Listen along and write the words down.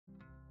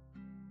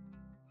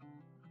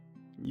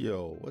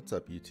Yo, what's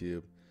up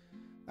YouTube?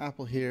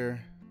 Apple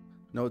here.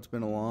 Know it's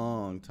been a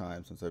long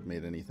time since I've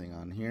made anything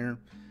on here.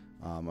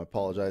 I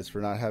apologize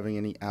for not having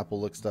any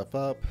Apple look stuff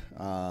up.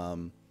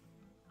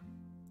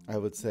 I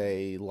would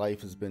say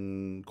life has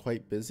been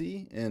quite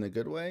busy in a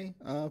good way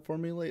for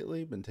me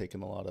lately. Been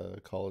taking a lot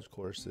of college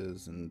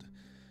courses and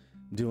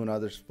doing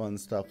other fun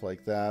stuff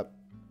like that.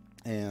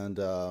 And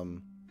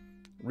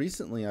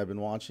recently I've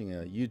been watching a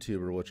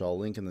YouTuber, which I'll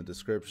link in the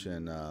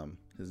description.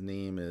 His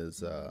name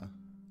is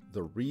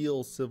The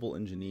Real Civil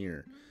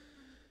Engineer.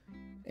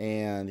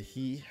 And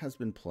he has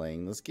been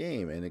playing this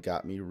game, and it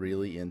got me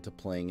really into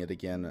playing it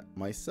again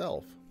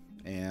myself.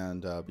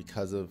 And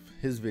because of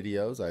his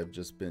videos, I've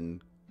just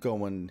been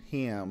going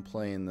ham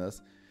playing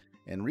this.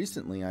 And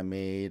recently I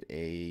made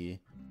a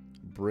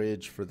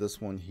bridge for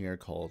this one here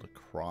called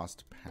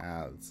Crossed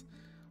Paths.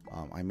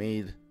 I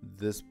made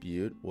this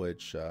butte,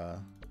 which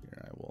here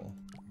I will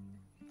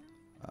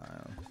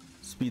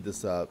speed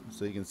this up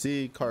so you can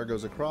see car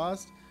goes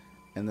across,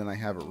 and then I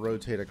have it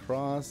rotate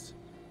across,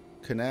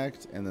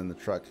 connect, and then the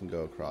truck can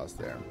go across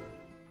there.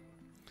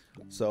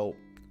 So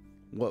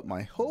what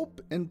my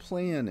hope and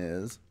plan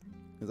is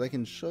I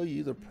can show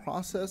you the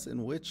process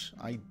in which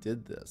I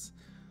did this,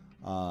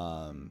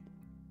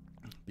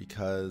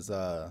 because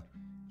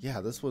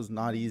yeah, this was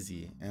not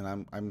easy,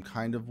 and I'm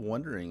kind of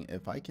wondering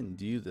if I can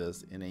do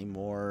this in a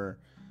more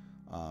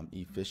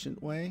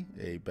efficient way,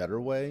 a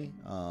better way,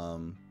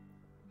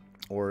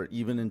 or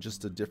even in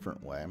just a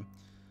different way.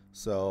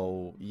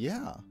 So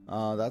yeah,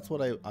 that's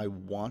what I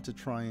want to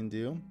try and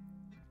do,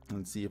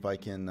 and see if I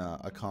can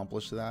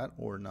accomplish that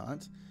or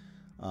not.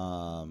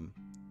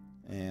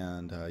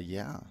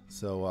 Yeah,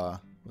 so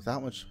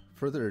without much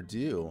further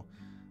ado,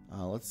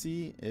 let's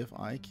see if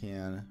I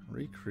can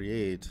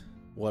recreate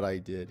what I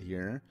did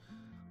here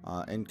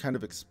and kind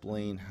of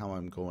explain how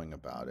I'm going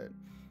about it.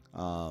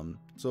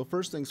 So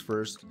first things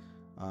first,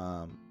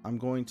 I'm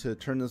going to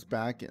turn this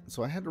back in.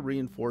 So I had to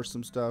reinforce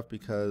some stuff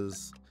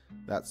because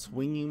that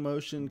swinging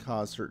motion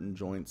caused certain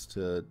joints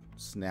to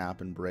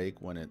snap and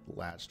break when it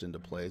latched into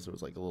place. There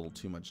was like a little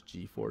too much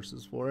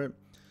G-forces for it.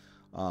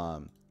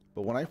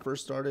 But when I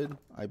first started,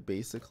 I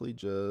basically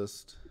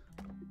just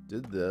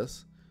did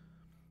this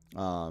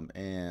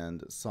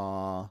and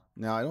saw.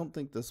 Now I don't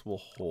think this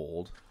will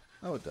hold.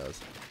 Oh, it does.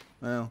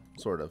 Well,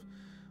 sort of.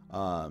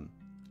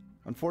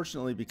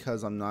 Unfortunately,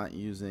 because I'm not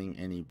using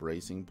any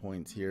bracing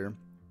points here,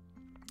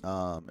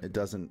 it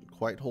doesn't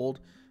quite hold.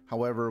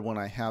 However, when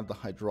I have the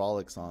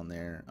hydraulics on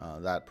there,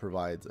 that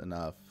provides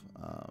enough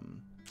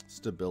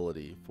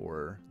stability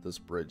for this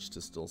bridge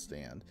to still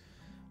stand.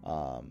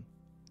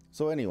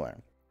 So anyway,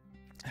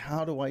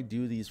 how do I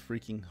do these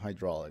freaking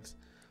hydraulics?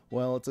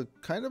 Well, it's a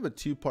kind of a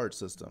two-part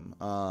system.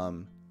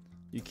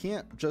 You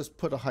can't just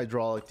put a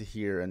hydraulic to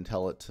here and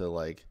tell it to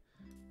like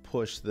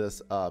push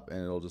this up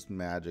and it'll just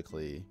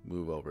magically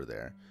move over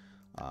there.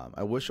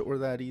 I wish it were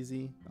that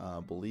easy,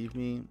 believe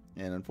me.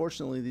 And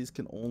unfortunately, these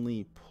can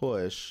only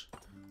push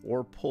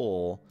or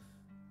pull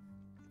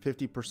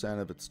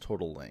 50% of its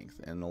total length,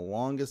 and the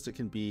longest it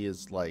can be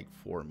is like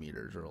 4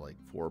 meters, or like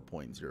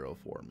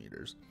 4.04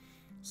 meters.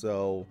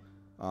 So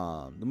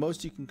the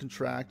most you can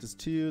contract is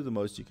 2, the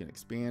most you can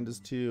expand is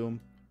 2,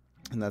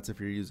 and that's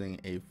if you're using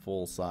a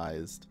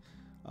full-sized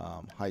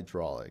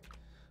hydraulic.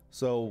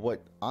 So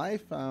what I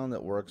found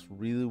that works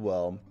really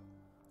well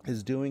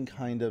is doing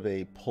kind of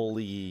a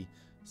pulley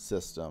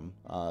system.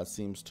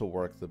 Seems to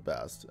work the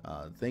best.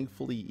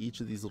 Thankfully,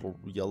 each of these little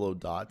yellow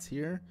dots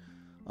here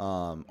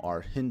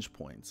are hinge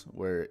points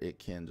where it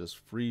can just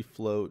free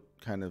float,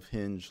 kind of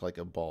hinge like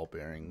a ball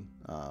bearing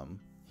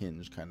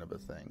hinge kind of a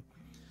thing.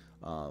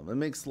 It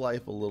makes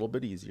life a little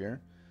bit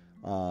easier.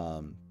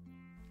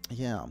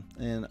 Yeah,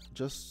 and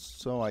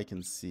just so I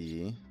can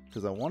see,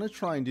 because I want to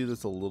try and do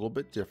this a little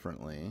bit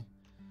differently.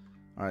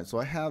 All right, so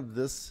I have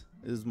this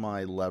is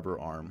my lever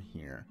arm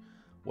here.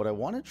 What I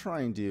want to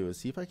try and do is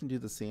see if I can do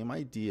the same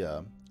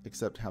idea,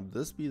 except have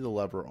this be the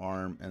lever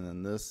arm and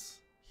then this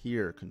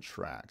here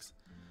contracts.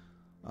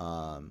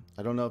 I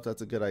don't know if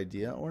that's a good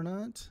idea or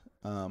not,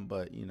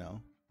 but you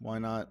know, why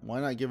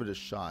not give it a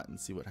shot and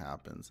see what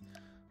happens.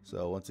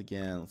 So once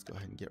again, let's go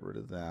ahead and get rid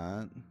of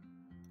that.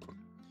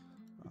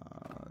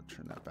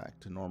 Turn that back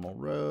to normal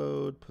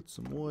road, put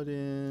some wood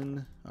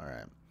in. All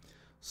right,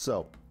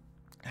 so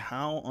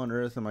how on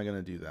earth am I going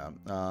to do that?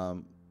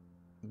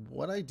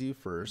 What I do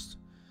first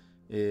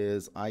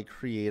is I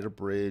create a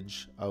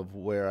bridge of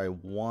where I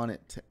want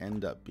it to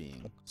end up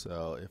being.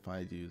 So if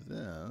I do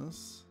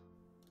this,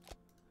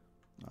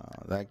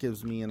 that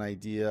gives me an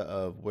idea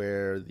of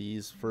where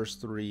these first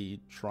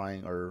 3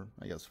 or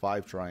I guess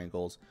 5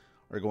 triangles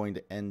are going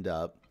to end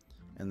up.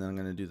 And then I'm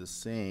going to do the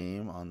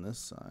same on this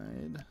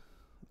side.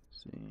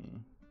 Let's see.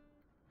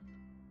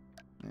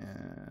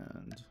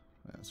 And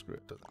screw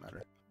it, doesn't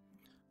matter.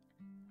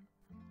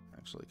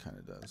 Actually kind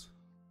of does.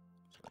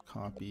 So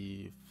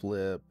copy,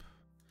 flip.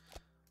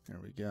 There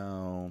we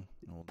go.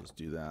 And we'll just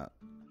do that.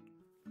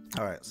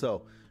 All right,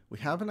 so we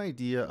have an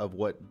idea of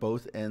what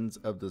both ends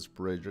of this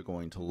bridge are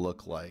going to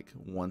look like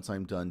once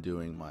I'm done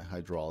doing my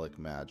hydraulic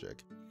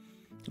magic.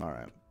 All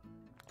right,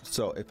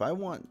 So if I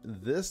want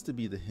this to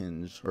be the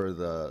hinge or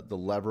the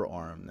lever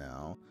arm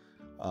now,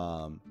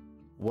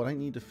 what I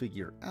need to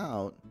figure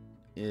out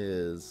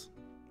is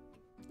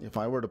if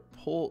I were to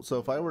pull, so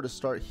if I were to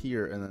start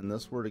here and then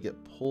this were to get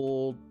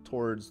pulled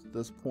towards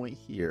this point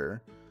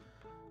here,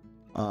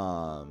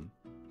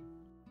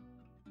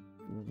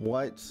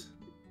 what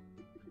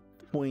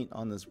point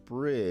on this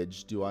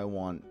bridge do I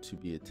want to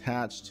be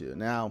attached to?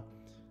 Now,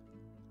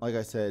 like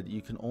I said,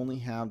 you can only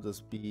have this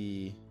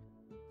be,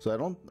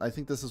 so I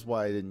think this is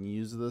why I didn't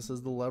use this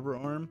as the lever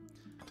arm.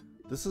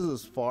 This is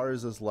as far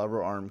as this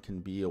lever arm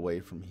can be away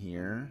from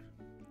here.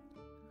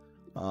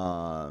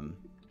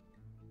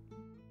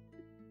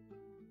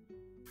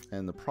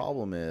 And the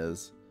problem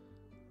is,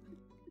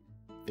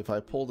 if I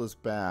pull this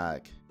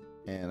back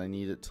and I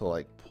need it to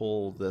like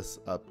pull this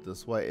up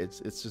this way,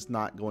 it's just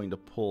not going to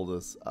pull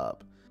this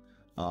up.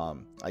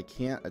 I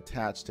can't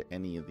attach to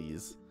any of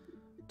these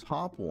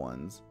top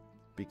ones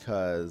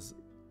because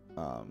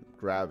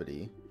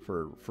gravity,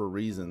 for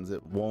reasons,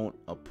 it won't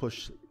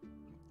push.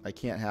 I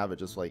can't have it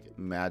just like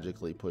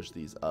magically push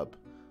these up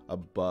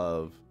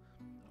above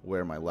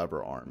where my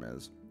lever arm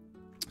is.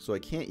 So I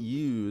can't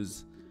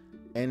use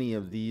any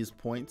of these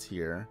points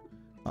here.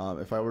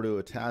 If I were to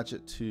attach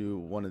it to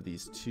one of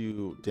these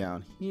two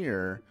down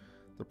here,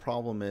 the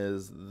problem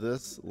is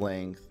this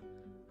length,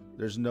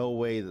 there's no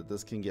way that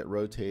this can get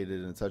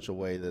rotated in such a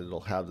way that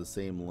it'll have the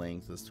same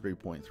length as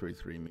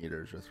 3.33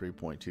 meters or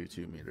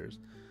 3.22 meters.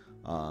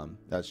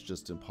 That's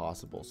just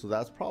impossible. So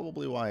that's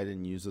probably why I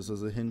didn't use this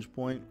as a hinge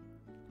point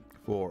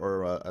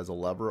or as a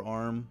lever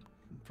arm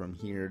from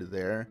here to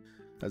there,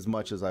 as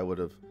much as I would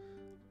have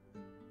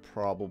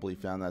probably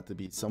found that to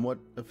be somewhat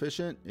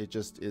efficient. It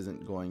just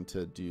isn't going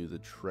to do the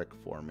trick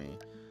for me.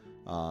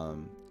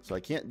 So I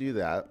can't do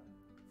that.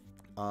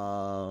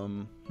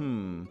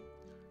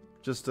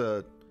 Just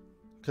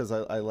because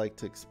I like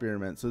to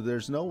experiment. So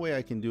there's no way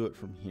I can do it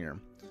from here.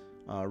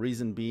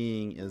 Reason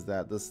being is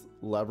that this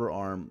lever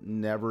arm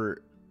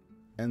never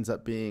ends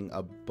up being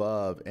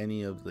above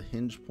any of the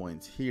hinge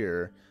points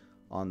here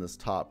on this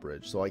top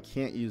bridge. So I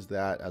can't use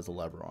that as a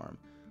lever arm.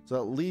 So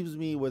that leaves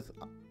me with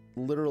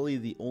literally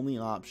the only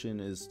option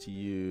is to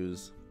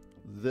use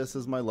this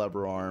as my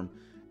lever arm,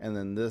 and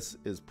then this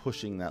is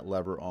pushing that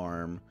lever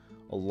arm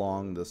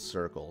along the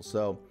circle.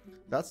 So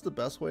that's the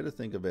best way to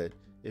think of it.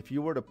 If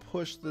you were to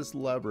push this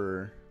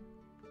lever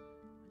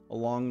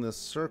along this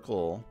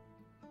circle,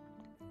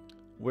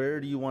 where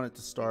do you want it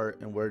to start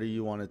and where do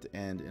you want it to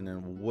end, and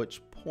then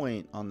which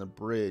point on the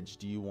bridge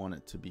do you want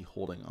it to be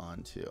holding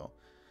on to?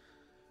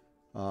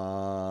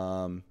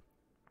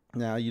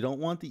 Now you don't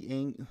want the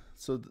angle.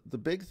 So the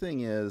big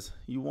thing is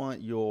you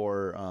want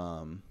your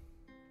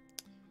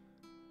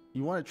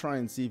you want to try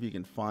and see if you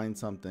can find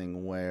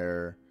something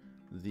where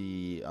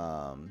the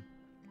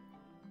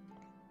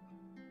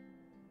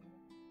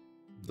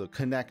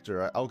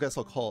connector, I guess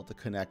I'll call it the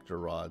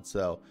connector rod.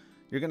 So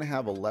you're going to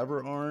have a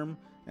lever arm,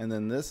 and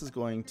then this is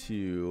going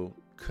to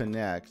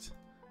connect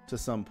to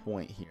some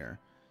point here.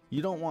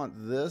 You don't want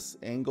this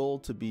angle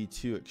to be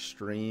too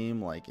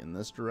extreme, like in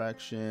this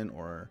direction,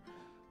 or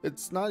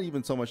it's not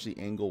even so much the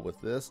angle with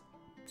this,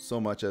 so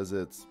much as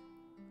it's,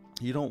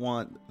 you don't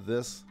want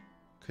this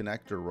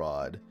connector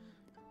rod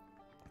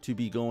to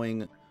be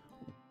going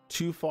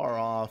too far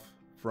off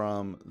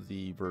from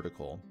the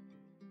vertical.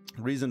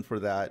 Reason for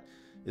that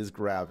is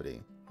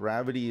gravity.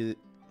 Gravity,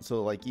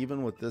 so like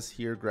even with this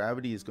here,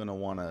 gravity is going to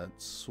want to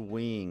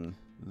swing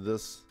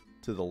this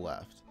to the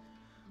left.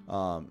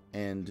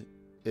 And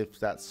if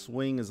that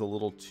swing is a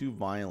little too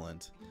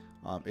violent,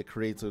 it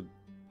creates a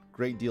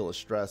great deal of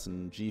stress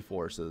and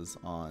g-forces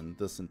on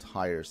this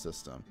entire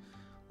system.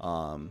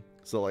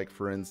 So like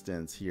for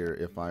instance here,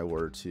 if I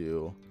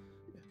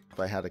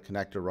had a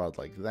connector rod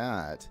like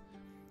that,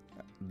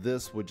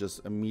 this would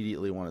just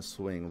immediately want to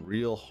swing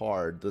real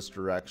hard this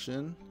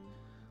direction,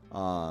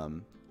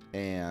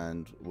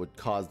 and would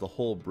cause the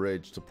whole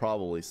bridge to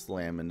probably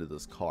slam into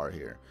this car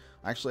here.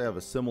 I actually have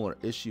a similar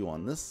issue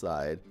on this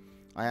side.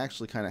 I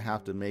actually kind of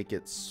have to make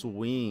it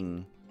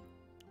swing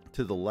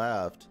to the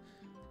left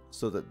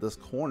so that this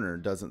corner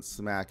doesn't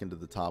smack into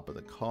the top of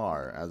the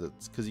car, as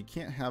it's, because you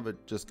can't have it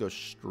just go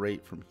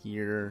straight from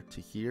here to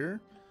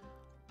here,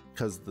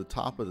 because the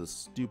top of the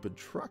stupid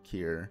truck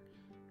here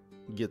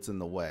gets in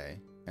the way,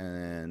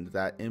 and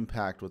that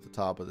impact with the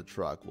top of the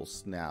truck will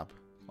snap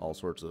all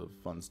sorts of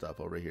fun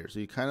stuff over here. So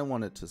you kind of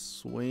want it to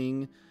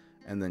swing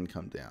and then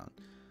come down.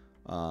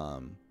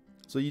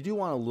 So you do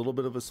want a little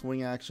bit of a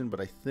swing action, but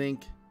I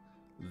think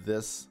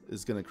this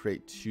is going to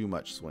create too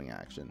much swing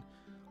action.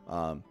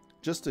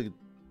 Just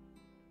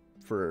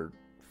for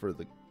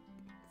the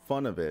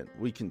fun of it,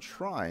 we can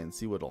try and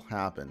see what'll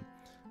happen.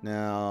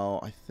 Now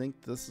I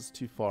think this is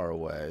too far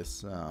away,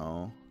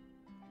 so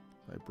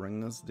if I bring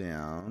this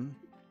down,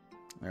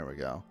 there we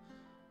go.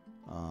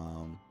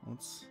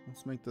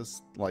 Let's make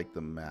this like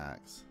the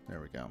max.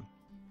 There we go.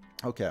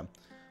 Okay,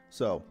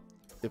 so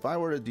if I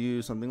were to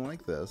do something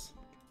like this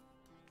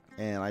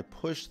and I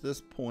push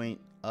this point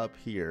up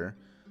here,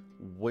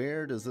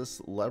 where does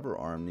this lever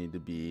arm need to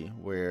be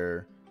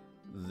where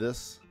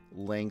this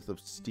length of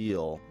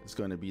steel is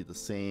going to be the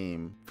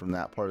same from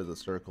that part of the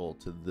circle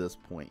to this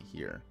point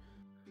here.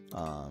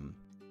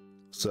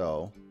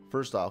 So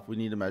first off, we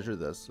need to measure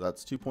this. So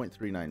that's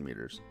 2.39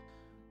 meters.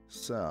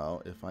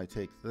 So if I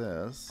take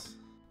this,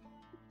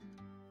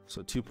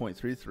 so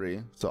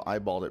 2.33, so I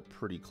eyeballed it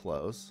pretty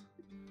close.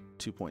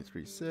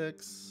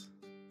 2.36,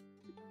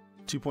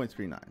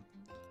 2.39.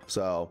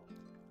 So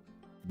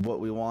what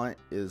we want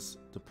is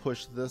to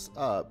push this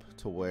up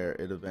to where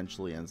it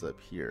eventually ends up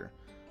here.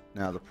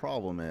 Now the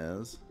problem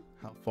is,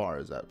 how far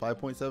is that?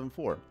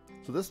 5.74.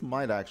 So this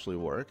might actually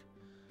work.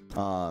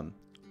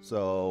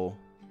 So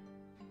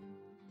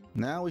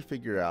now we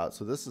figure out,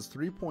 so this is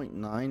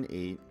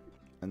 3.98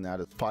 and that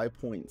is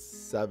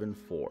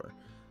 5.74.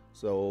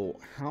 So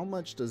how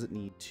much does it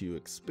need to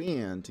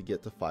expand to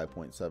get to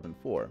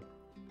 5.74?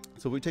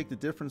 So if we take the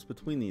difference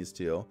between these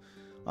two,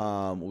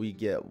 we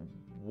get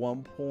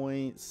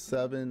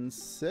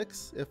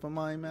 1.76 if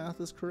my math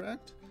is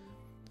correct.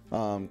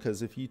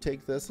 Because if you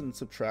take this and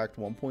subtract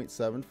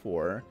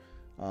 1.74,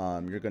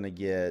 you're going to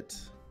get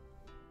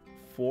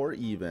 4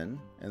 even,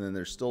 and then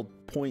there's still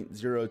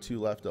 0.02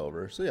 left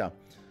over. So yeah,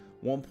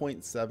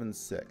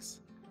 1.76.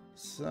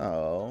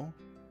 So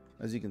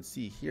as you can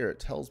see here, it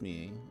tells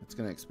me it's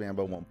going to expand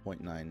by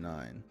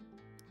 1.99.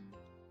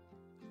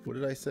 What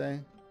did I say?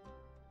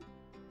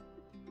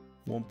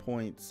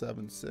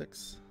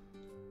 1.76.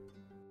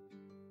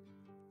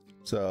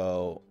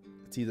 So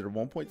it's either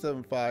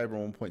 1.75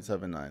 or 1.79. So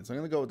I'm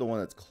going to go with the one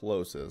that's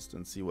closest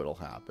and see what'll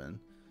happen.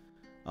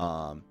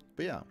 But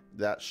yeah,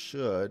 that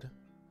should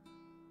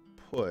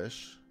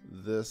push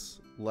this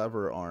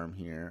lever arm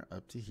here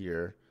up to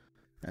here.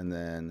 And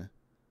then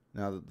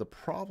now the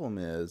problem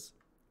is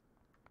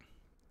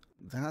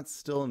that's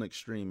still an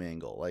extreme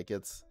angle. Like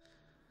it's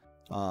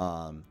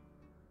going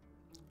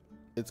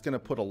to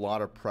put a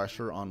lot of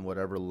pressure on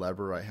whatever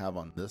lever I have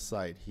on this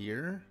side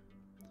here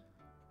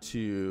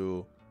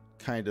to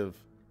kind of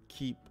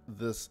keep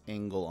this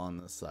angle on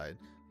this side,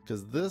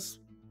 because this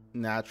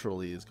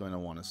naturally is going to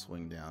want to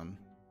swing down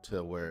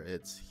to where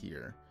it's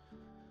here.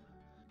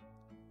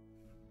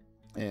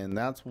 And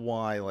that's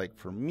why, like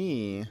for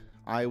me,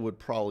 I would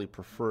probably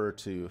prefer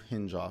to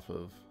hinge off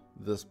of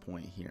this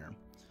point here.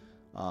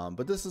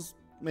 But this is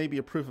maybe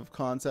a proof of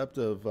concept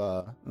of,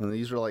 and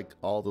these are like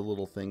all the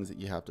little things that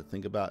you have to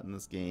think about in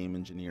this game,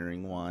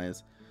 engineering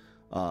wise.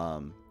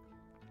 But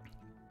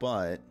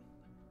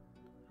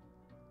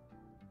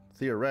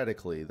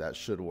theoretically that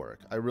should work.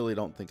 I really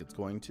don't think it's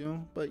going to,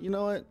 but you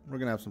know what? We're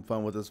gonna have some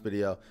fun with this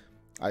video.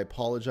 I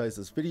apologize,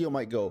 this video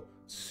might go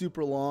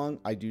super long.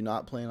 I do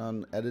not plan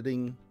on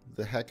editing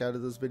the heck out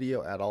of this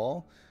video at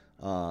all.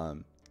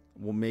 Well,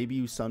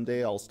 maybe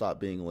someday I'll stop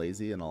being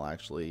lazy and I'll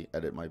actually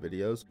edit my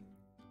videos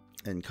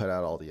and cut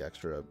out all the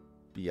extra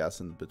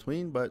BS in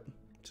between, but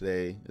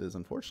today is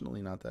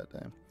unfortunately not that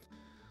day.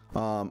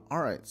 All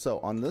right, so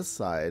on this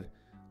side,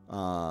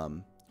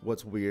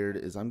 what's weird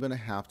is I'm going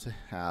to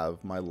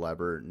have my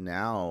lever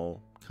now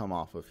come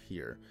off of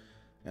here.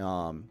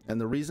 And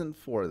the reason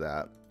for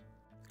that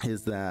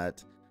is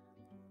that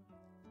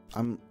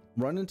I'm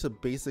running into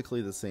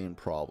basically the same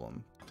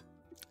problem.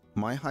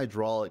 My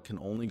hydraulic can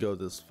only go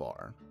this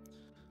far.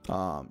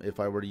 If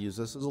I were to use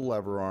this as a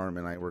lever arm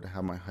and I were to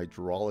have my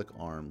hydraulic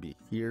arm be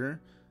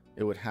here,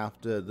 it would have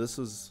to, this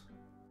is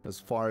as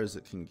far as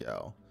it can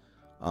go.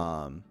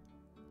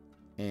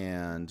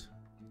 And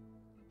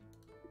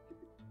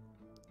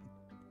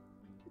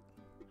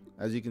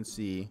as you can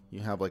see,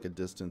 you have like a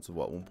distance of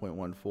what,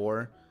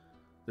 1.14.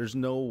 There's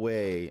no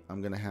way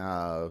I'm gonna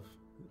have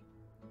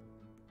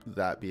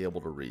that be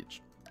able to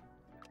reach.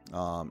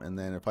 And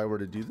then if I were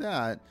to do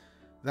that,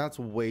 that's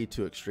way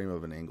too extreme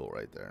of an angle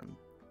right there.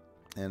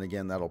 And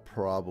again, that'll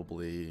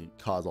probably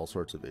cause all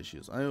sorts of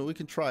issues. I mean, we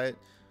can try it.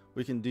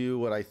 We can do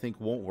what I think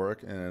won't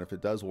work, and if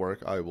it does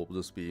work, I will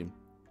just be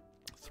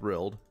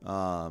thrilled.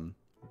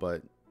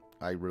 But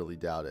I really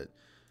doubt it.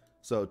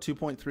 So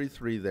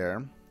 2.33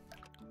 there.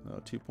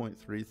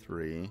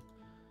 2.33.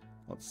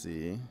 Let's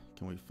see.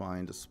 Can we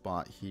find a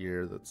spot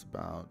here that's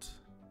about...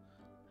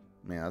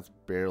 Man, that's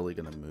barely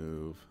gonna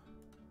move.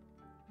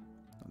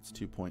 That's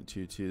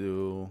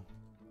 2.22.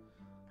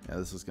 Yeah,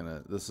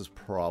 this is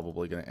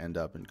probably gonna end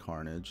up in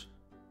carnage.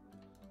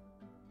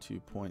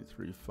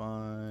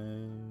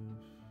 2.35.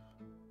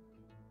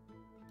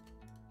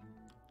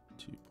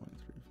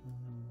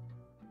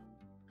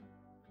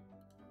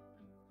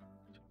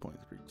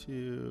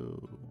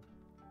 2.32.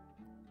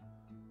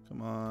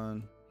 Come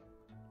on.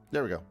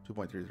 There we go.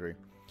 2.33.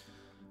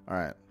 All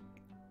right.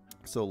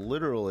 So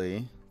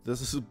literally,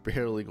 this is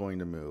barely going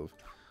to move.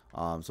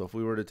 So if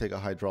we were to take a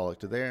hydraulic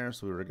to there,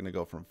 so we were going to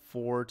go from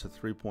 4 to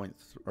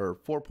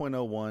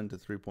 4.01 to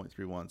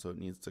 3.31. So it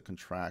needs to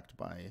contract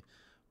by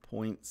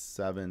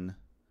 0.7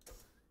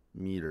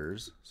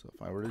 meters. So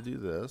if I were to do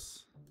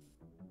this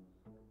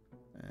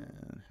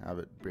and have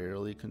it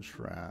barely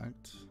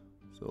contract,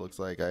 so it looks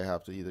like I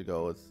have to either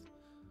go with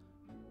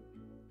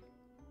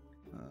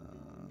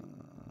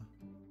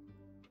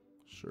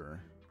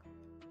sure.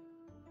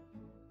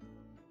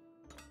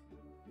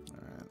 All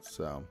right,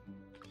 so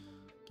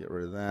get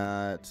rid of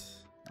that,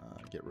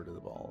 Get rid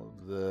of all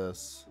of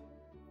this.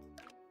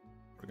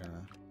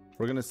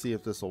 We're gonna see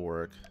if this will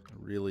work. I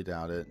really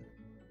doubt it.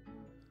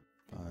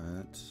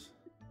 But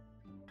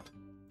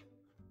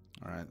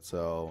all right,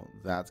 so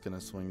that's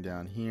gonna swing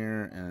down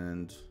here,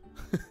 and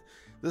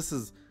this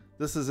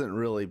isn't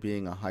really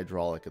being a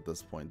hydraulic at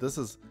this point. This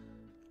is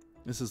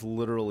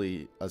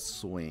literally a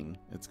swing.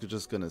 It's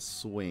just gonna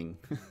swing.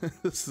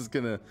 This is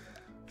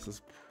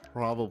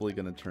probably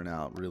gonna turn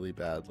out really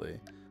badly.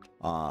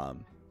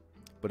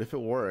 But if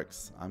it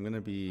works, I'm gonna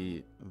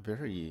be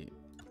very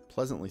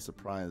pleasantly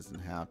surprised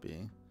and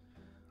happy.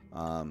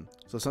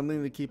 So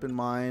something to keep in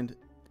mind,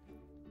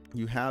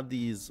 you have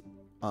these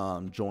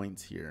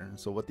joints here.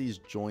 So what these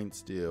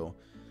joints do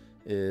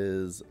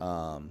is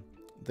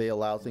they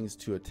allow things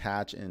to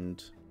attach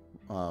and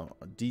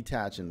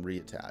detach and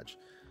reattach.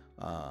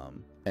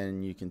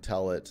 And you can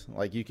tell it,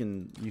 like you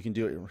can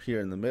do it here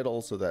in the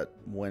middle, so that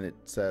when it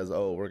says,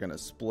 oh, we're gonna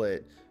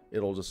split,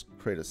 it'll just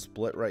create a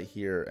split right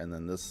here, and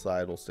then this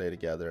side will stay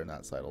together and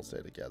that side will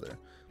stay together.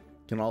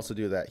 You can also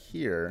do that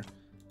here,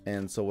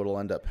 and so what will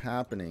end up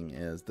happening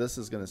is this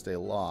is going to stay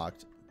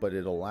locked, but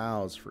it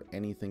allows for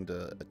anything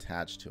to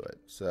attach to it.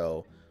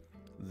 So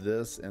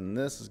this and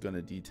this is going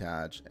to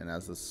detach, and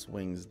as this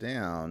swings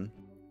down,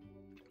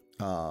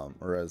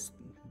 or as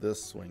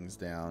this swings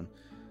down,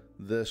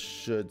 this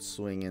should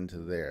swing into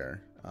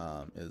there,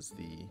 is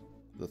the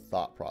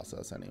thought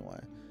process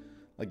anyway.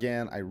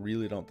 Again, I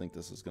really don't think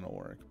this is going to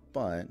work,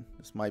 but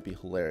this might be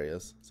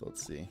hilarious. So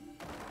let's see.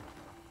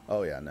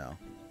 Oh yeah, no.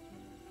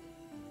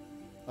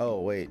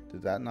 Oh wait,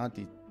 did that not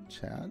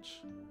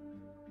detach?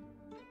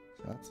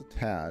 So that's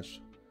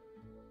attached.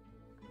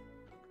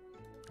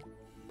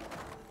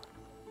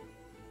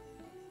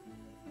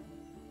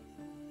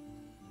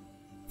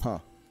 Huh.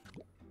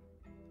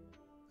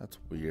 That's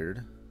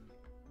weird.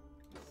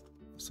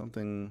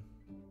 Something...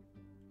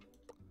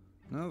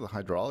 No, the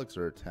hydraulics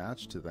are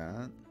attached to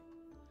that.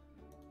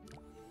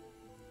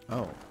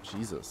 Oh,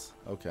 Jesus.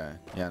 Okay.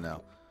 Yeah,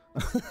 no.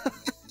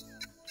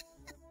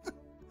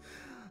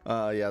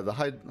 Yeah, the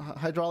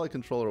hydraulic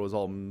controller was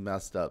all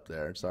messed up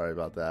there. Sorry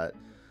about that.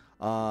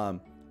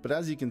 But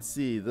as you can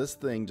see, this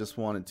thing just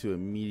wanted to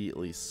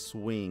immediately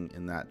swing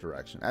in that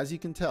direction. As you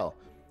can tell,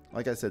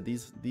 like I said,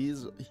 these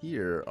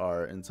here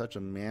are in such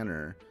a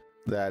manner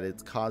that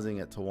it's causing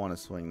it to want to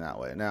swing that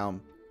way. Now,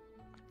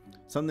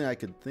 something I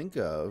could think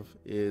of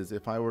is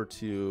if I were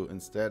to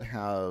instead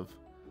have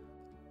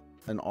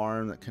an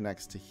arm that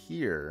connects to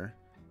here,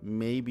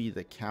 maybe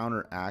the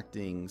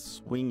counteracting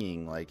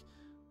swinging, like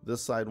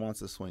this side wants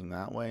to swing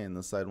that way and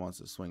this side wants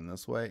to swing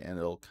this way, and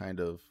it'll kind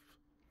of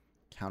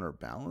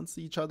counterbalance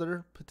each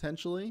other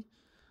potentially.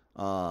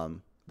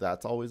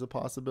 That's always a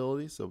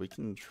possibility, so we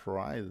can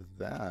try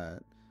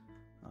that.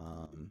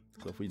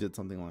 So if we did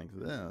something like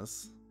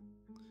this,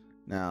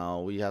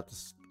 now we have to,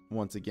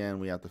 once again,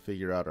 we have to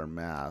figure out our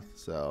math.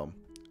 So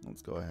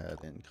let's go ahead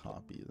and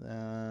copy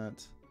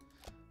that.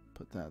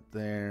 Put that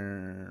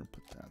there,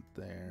 put that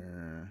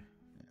there.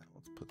 Yeah,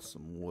 let's put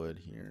some wood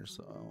here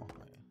so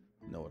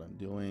I know what I'm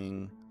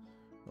doing.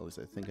 Or at least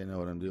I think I know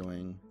what I'm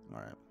doing.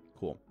 All right,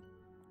 cool.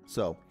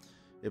 So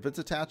if it's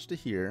attached to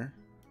here,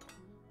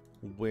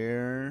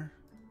 where,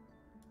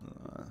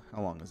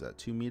 how long is that?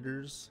 2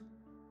 meters?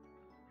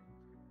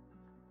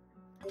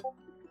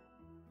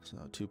 So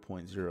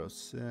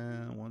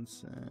 2.016,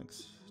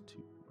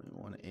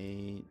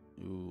 2.18.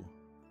 Ooh.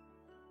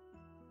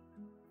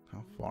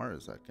 How far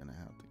is that gonna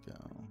have to go?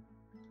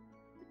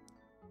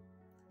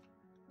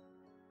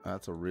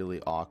 That's a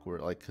really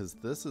awkward, like, because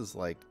this is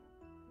like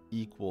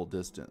equal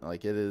distance,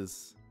 like it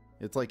is,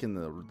 it's like in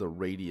the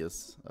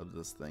radius of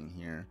this thing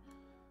here.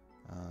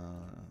 Is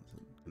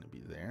it gonna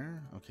be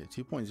there? Okay,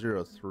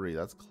 2.03,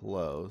 that's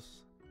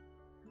close.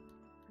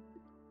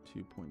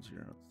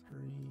 2.03,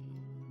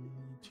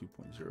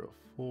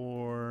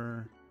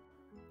 2.04.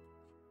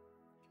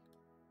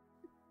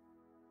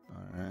 All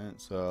right,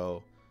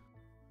 so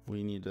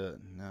we need to,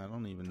 now I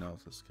don't even know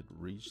if this could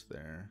reach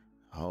there.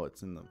 Oh,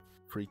 it's in the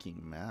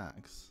freaking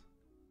max.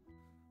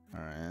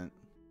 All right,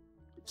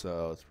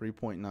 so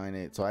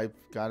 3.98. So I've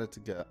got it to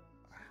go,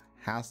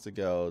 has to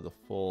go the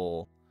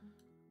full,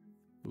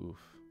 oof.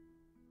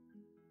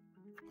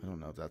 I don't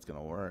know if that's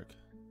gonna work.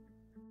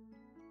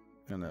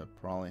 Gonna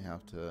probably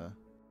have to,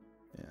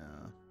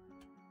 yeah.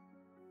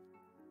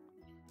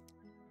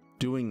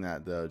 Doing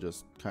that though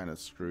just kind of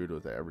screwed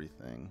with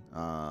everything.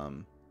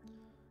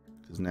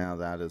 Because now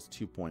that is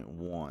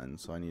 2.1,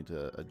 so I need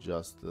to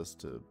adjust this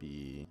to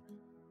be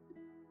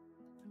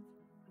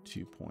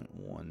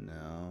 2.1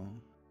 now.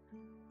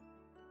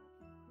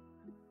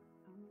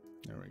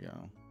 There we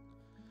go.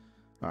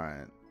 All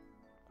right,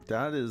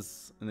 that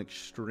is an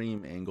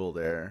extreme angle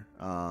there.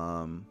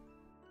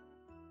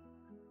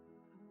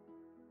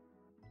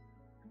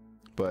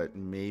 But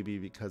maybe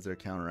because they're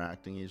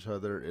counteracting each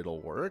other,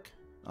 it'll work.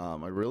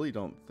 I really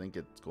don't think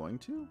it's going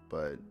to,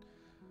 but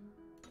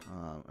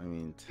I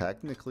mean,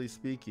 technically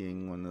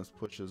speaking, when this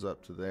pushes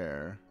up to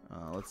there,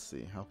 let's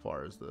see, how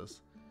far is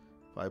this?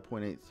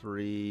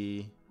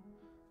 5.83,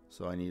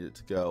 so I need it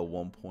to go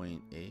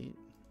 1.8.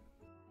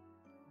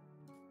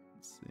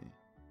 Let's see.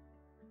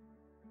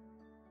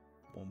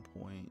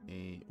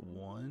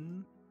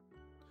 1.81.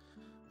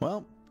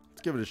 Well,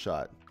 let's give it a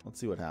shot. Let's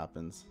see what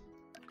happens.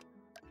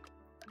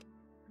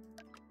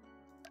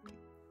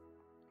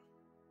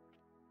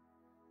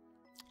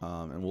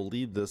 And we'll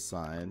leave this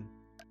side.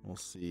 We'll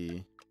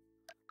see.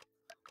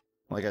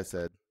 Like I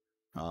said,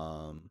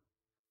 I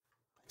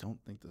don't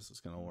think this is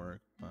going to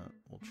work, but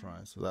we'll try.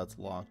 So that's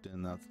locked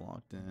in, that's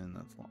locked in,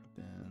 that's locked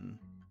in.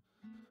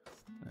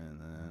 And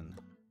then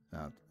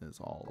that is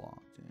all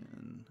locked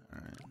in.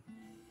 All right.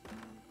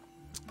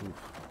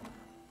 Oof.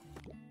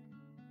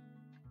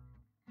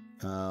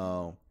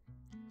 Oh,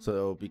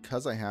 so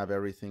because I have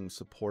everything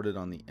supported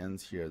on the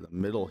ends here, the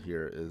middle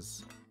here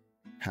is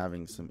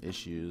having some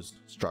issues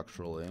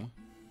structurally.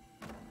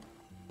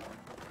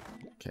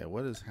 Okay,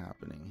 what is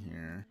happening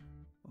here?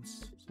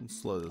 Let's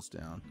slow this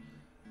down.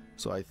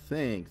 So I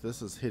think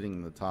this is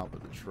hitting the top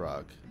of the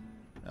truck.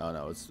 Oh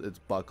no, it's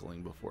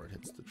buckling before it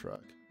hits the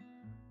truck.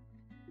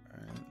 All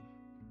right,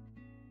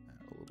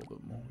 add a little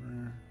bit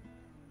more.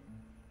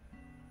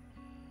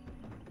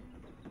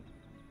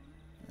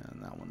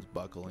 And that one's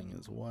buckling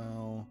as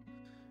well.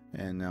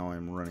 And now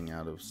I'm running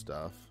out of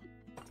stuff.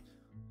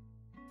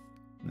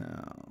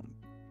 Now,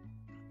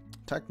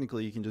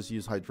 technically you can just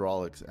use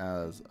hydraulics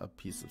as a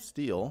piece of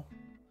steel.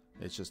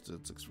 It's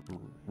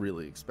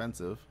really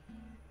expensive.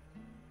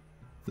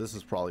 This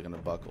is probably going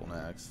to buckle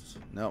next.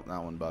 Nope,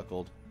 that one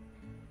buckled.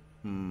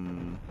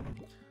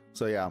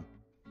 So yeah,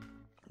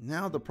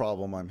 now the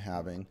problem I'm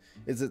having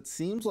is it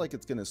seems like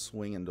it's going to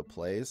swing into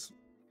place,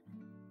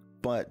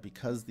 but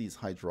because these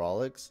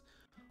hydraulics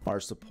are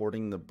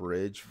supporting the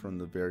bridge from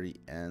the very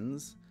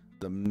ends,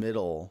 the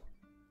middle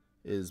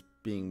is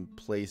being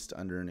placed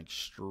under an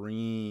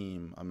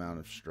extreme amount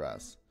of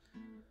stress.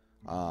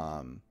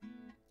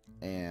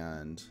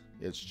 And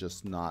it's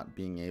just not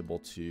being able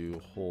to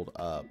hold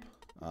up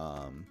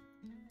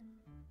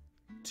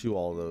to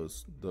all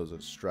those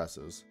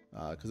stresses,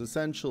 because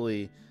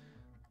essentially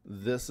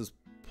this is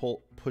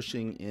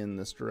pushing in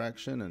this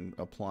direction and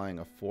applying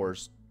a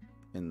force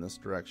in this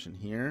direction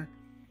here,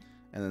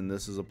 and then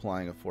this is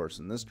applying a force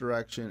in this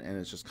direction, and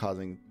it's just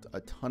causing a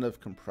ton of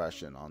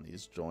compression on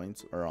these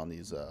joints, or on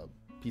these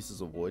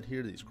pieces of wood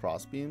here, these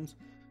cross beams,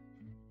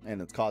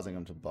 and it's causing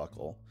them to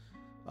buckle.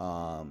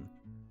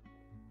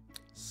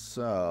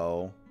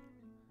 So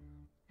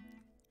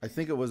I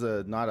think it was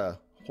not a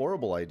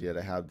horrible idea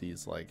to have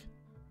these like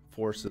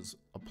forces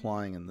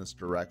applying in this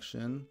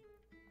direction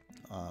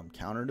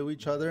counter to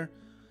each other,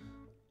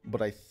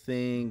 but I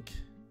think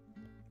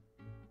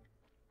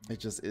it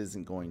just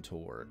isn't going to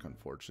work,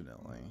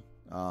 unfortunately.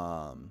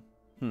 All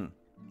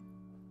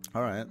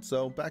right,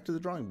 so back to the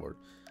drawing board.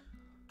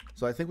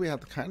 So I think we have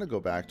to kind of go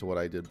back to what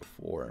I did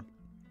before.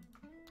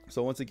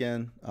 So once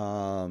again,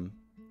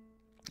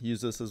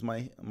 use this as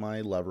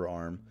my lever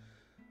arm.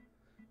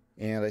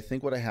 And I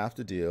think what I have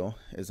to do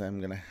is I'm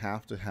going to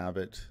have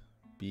it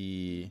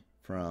be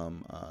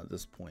from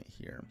this point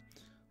here.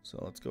 So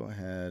let's go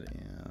ahead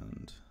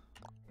and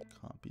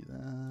copy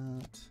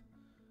that.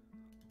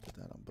 Put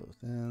that on both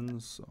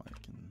ends so I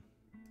can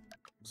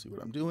see what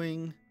I'm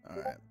doing. All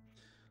right.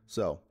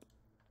 So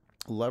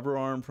lever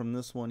arm from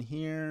this one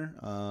here.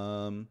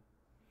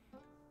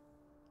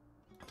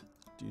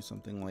 Do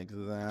something like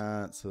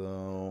that.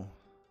 So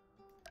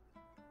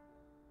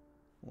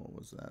what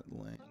was that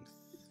length?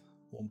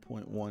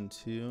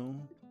 1.12.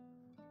 All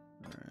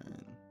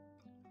right.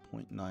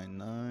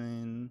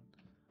 0.99.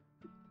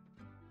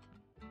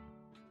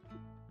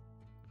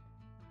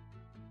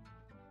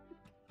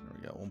 There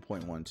we go,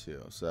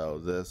 1.12. So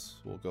this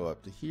will go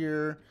up to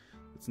here.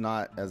 It's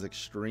not as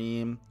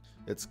extreme.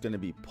 It's going to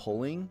be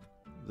pulling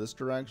this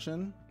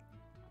direction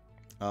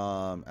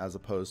as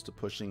opposed to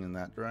pushing in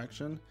that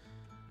direction.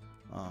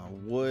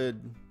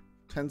 Wood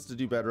tends to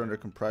do better under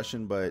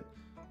compression, but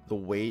the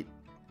weight,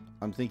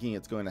 I'm thinking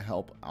it's going to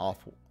help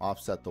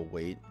offset the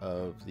weight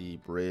of the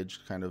bridge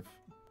kind of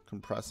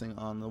compressing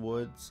on the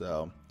wood.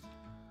 So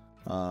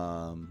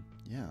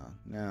yeah,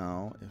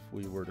 now if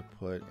we were to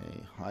put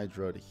a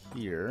hydro to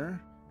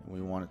here and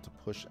we want it to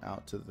push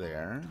out to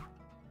there,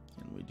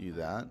 can we do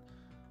that?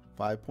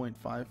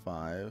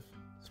 5.55,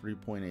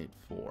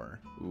 3.84.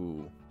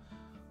 Ooh,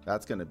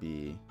 that's gonna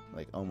be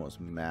like almost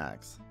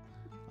max.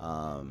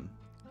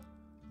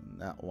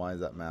 Why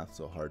is that math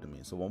so hard to me?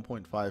 So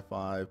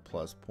 1.55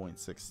 plus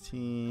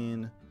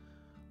 0.16,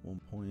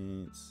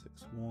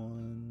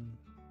 1.61,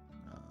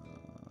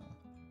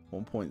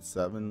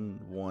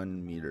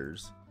 1.71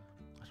 meters.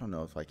 I don't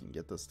know if I can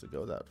get this to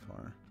go that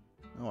far.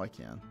 Oh, I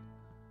can.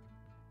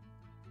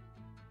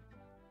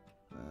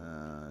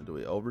 Do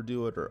we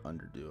overdo it or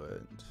underdo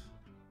it?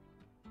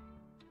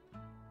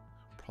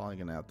 Probably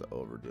gonna have to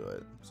overdo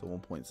it. So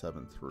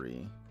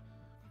 1.73.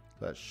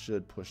 That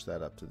should push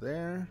that up to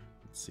there.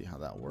 Let's see how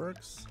that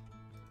works.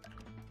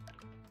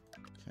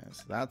 Okay,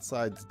 so that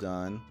side's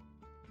done.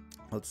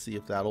 Let's see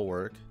if that'll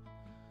work.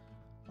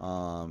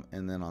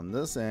 And then on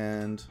this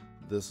end,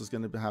 this is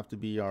going to have to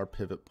be our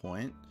pivot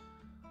point.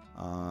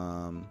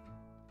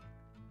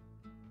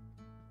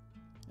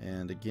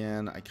 And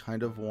again, I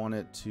kind of want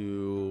it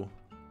to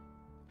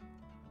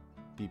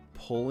be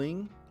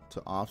pulling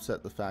to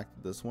offset the fact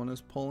that this one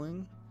is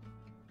pulling.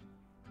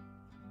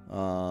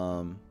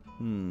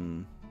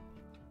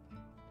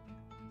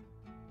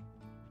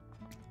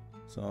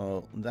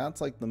 So that's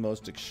like the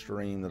most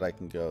extreme that I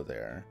can go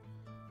there.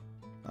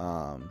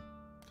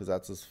 Because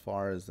that's as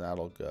far as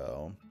that'll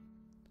go.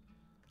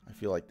 I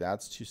feel like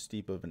that's too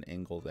steep of an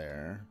angle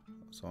there.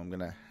 So I'm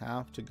gonna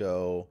have to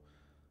go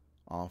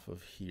off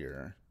of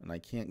here. And I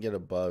can't get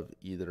above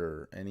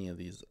either any of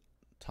these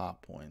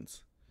top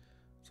points.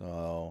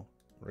 So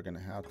we're gonna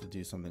have to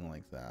do something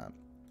like that.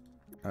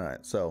 All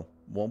right, so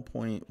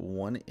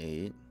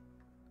 1.18.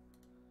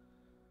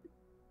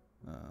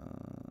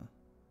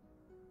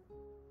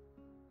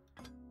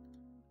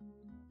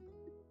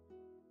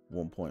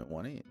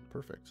 1.18,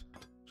 perfect,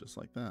 just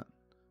like that.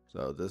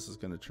 So this is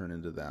going to turn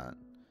into that,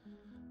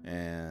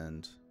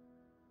 and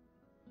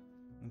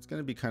it's going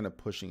to be kind of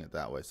pushing it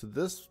that way. So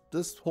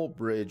this whole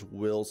bridge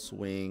will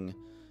swing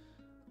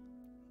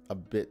a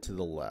bit to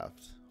the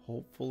left,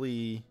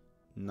 hopefully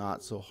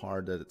not so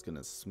hard that it's going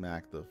to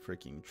smack the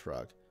freaking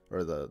truck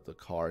or the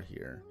car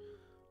here,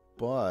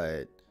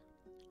 but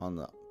on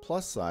the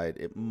plus side,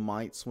 it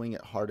might swing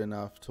it hard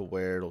enough to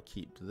where it'll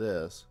keep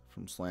this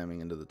from slamming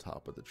into the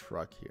top of the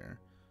truck here.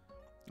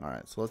 All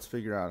right, so let's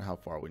figure out how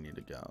far we need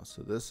to go.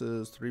 So this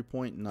is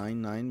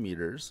 3.99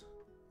 meters,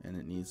 and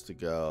it needs to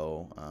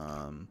go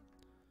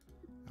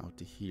out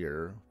to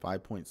here,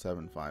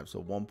 5.75.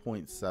 So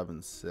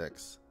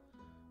 1.76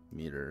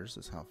 meters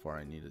is how far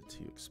I needed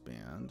to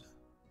expand.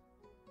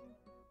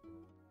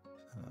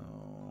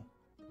 So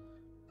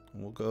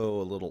we'll go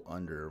a little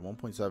under.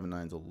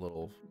 1.79 is a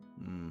little,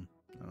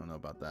 I don't know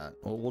about that.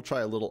 Well, we'll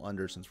try a little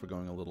under since we're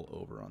going a little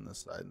over on this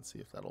side and see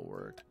if that'll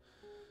work.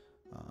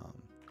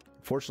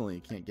 Fortunately,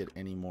 you can't get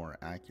any more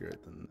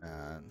accurate than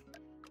that.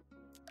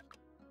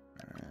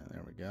 All right,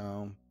 there we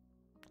go.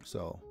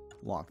 So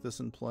lock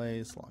this in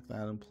place, lock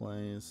that in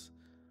place,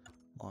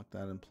 lock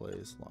that in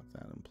place, lock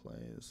that in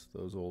place.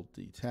 Those will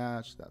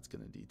detach. That's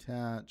going to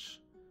detach.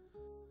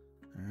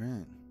 All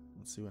right,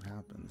 let's see what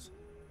happens.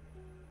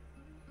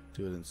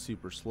 Do it in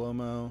super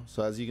slow-mo.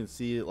 So as you can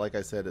see, like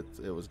I said,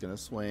 it was going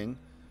to swing,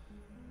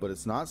 but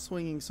it's not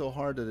swinging so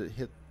hard that it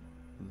hit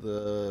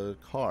the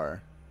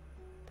car.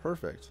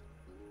 Perfect.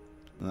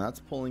 And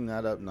that's pulling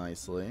that up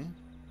nicely.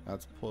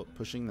 That's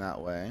pushing that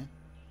way.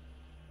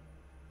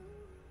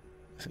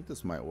 I think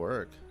this might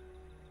work.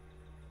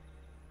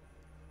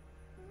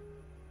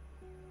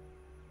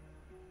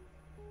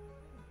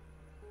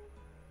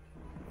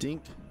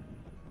 Dink.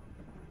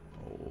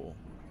 Oh,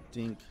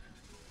 dink.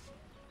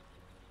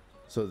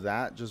 So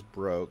that just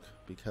broke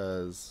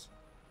because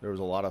there was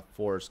a lot of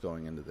force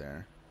going into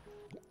there.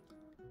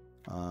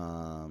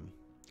 So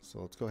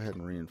let's go ahead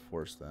and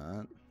reinforce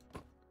that.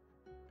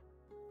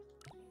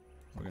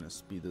 We're going to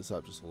speed this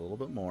up just a little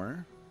bit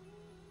more.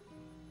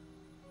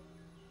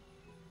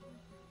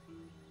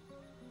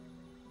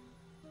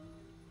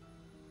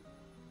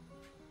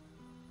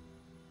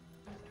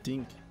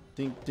 Dink,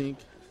 dink, dink.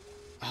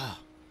 Ah,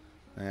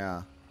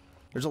 yeah.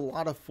 There's a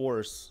lot of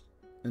force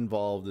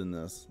involved in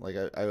this. Like,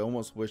 I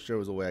almost wish there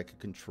was a way I could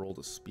control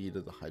the speed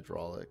of the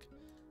hydraulic.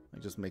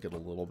 Like, just make it a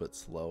little bit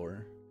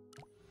slower.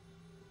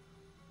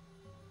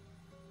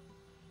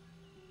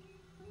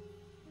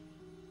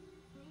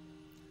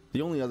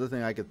 The only other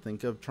thing I could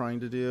think of trying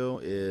to do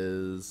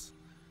is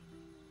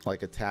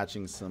like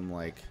attaching some,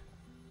 like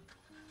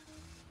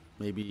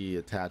maybe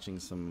attaching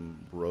some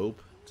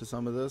rope to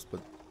some of this, but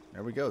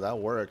there we go, that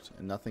worked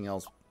and nothing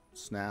else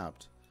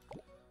snapped.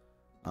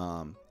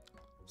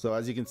 So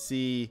as you can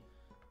see,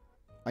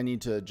 I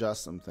need to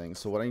adjust some things.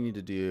 So what I need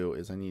to do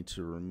is I need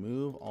to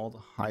remove all the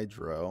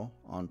hydro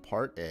on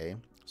part A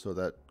so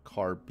that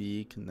car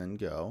B can then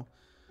go,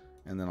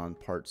 and then on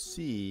part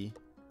C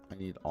I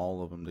need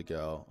all of them to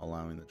go,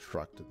 allowing the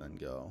truck to then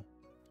go.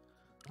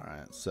 All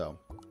right, so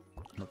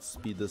let's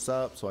speed this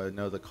up so I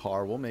know the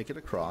car will make it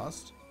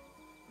across.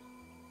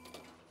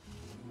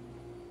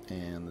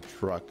 And the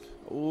truck,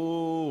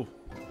 ooh. All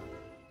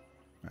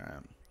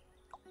right.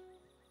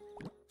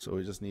 So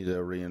we just need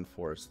to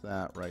reinforce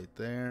that right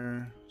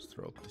there. Just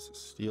throw a piece of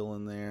steel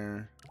in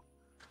there.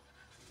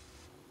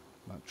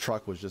 That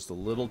truck was just a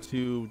little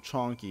too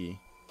chonky.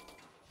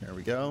 There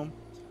we go.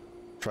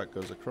 Truck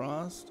goes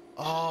across.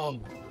 Oh,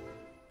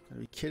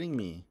 gotta be kidding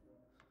me.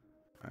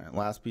 All right,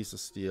 last piece of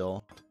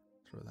steel.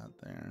 Throw that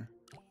there.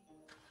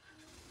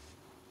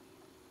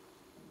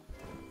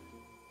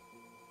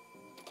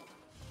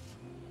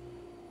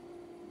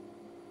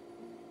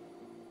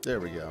 There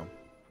we go.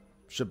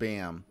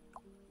 Shabam.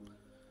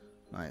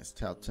 Nice.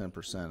 Tap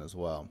 10% as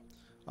well.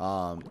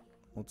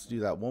 Let's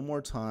do that one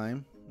more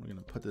time. We're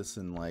gonna put this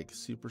in like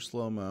super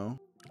slow-mo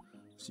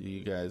so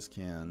you guys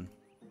can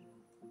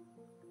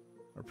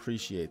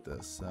appreciate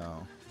this.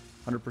 So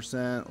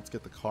 100%. Let's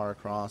get the car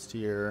across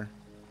here,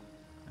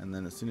 and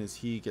then as soon as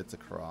he gets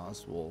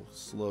across, we'll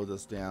slow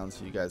this down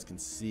so you guys can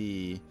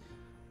see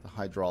the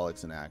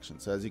hydraulics in action.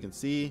 So as you can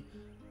see,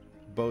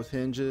 both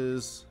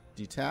hinges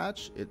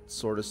detach. It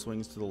sort of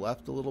swings to the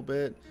left a little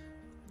bit.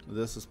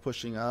 This is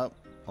pushing up,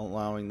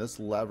 allowing this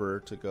lever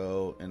to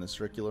go in a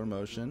circular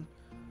motion.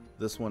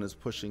 this one is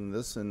pushing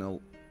this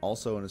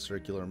also in a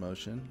circular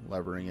motion,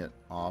 levering it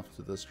off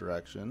to this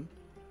direction.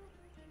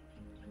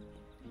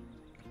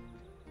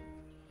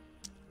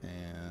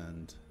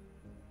 And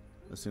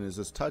as soon as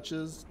this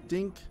touches,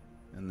 dink,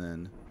 and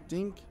then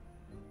dink.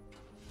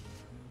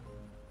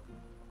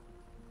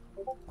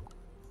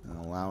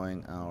 And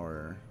allowing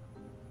our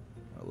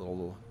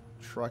little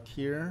truck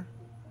here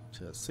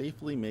to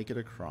safely make it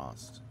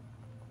across.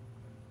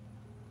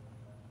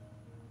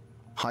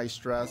 High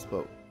stress,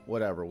 but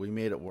whatever, we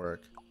made it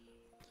work.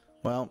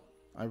 Well,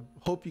 I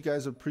hope you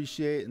guys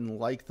appreciate and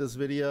like this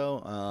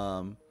video.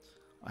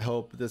 I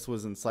hope this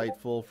was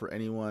insightful for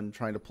anyone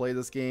trying to play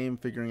this game,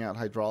 figuring out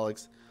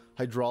hydraulics.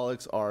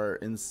 Hydraulics are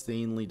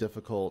insanely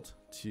difficult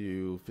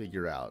to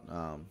figure out.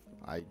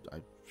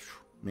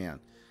 Man,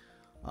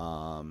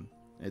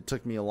 it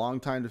took me a long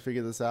time to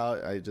figure this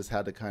out. I just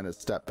had to kind of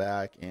step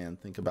back and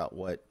think about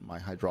what my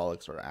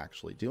hydraulics are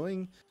actually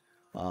doing.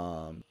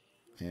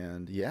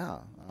 And yeah,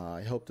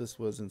 I hope this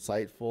was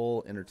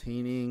insightful,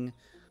 entertaining,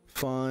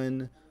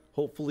 fun.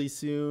 Hopefully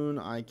soon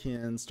I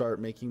can start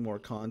making more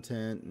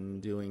content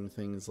and doing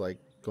things like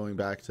going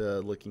back to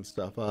looking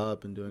stuff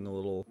up and doing a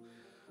little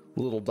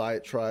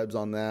diatribes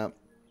on that.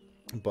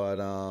 But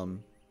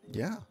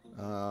yeah,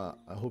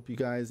 I hope you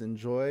guys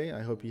enjoy.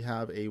 I hope you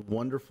have a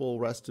wonderful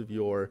rest of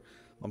your,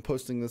 I'm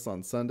posting this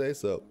on Sunday,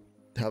 so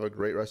have a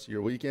great rest of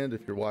your weekend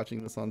if you're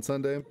watching this on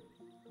Sunday.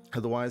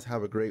 Otherwise,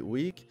 have a great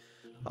week.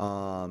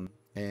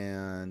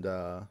 And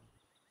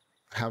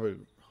have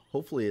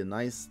hopefully a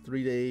nice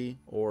 3-day,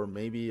 or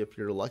maybe if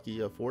you're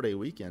lucky, a 4-day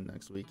weekend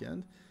next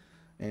weekend.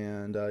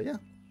 And yeah,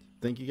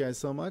 thank you guys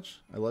so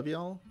much. I love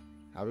y'all.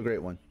 Have a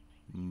great one.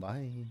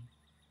 Bye.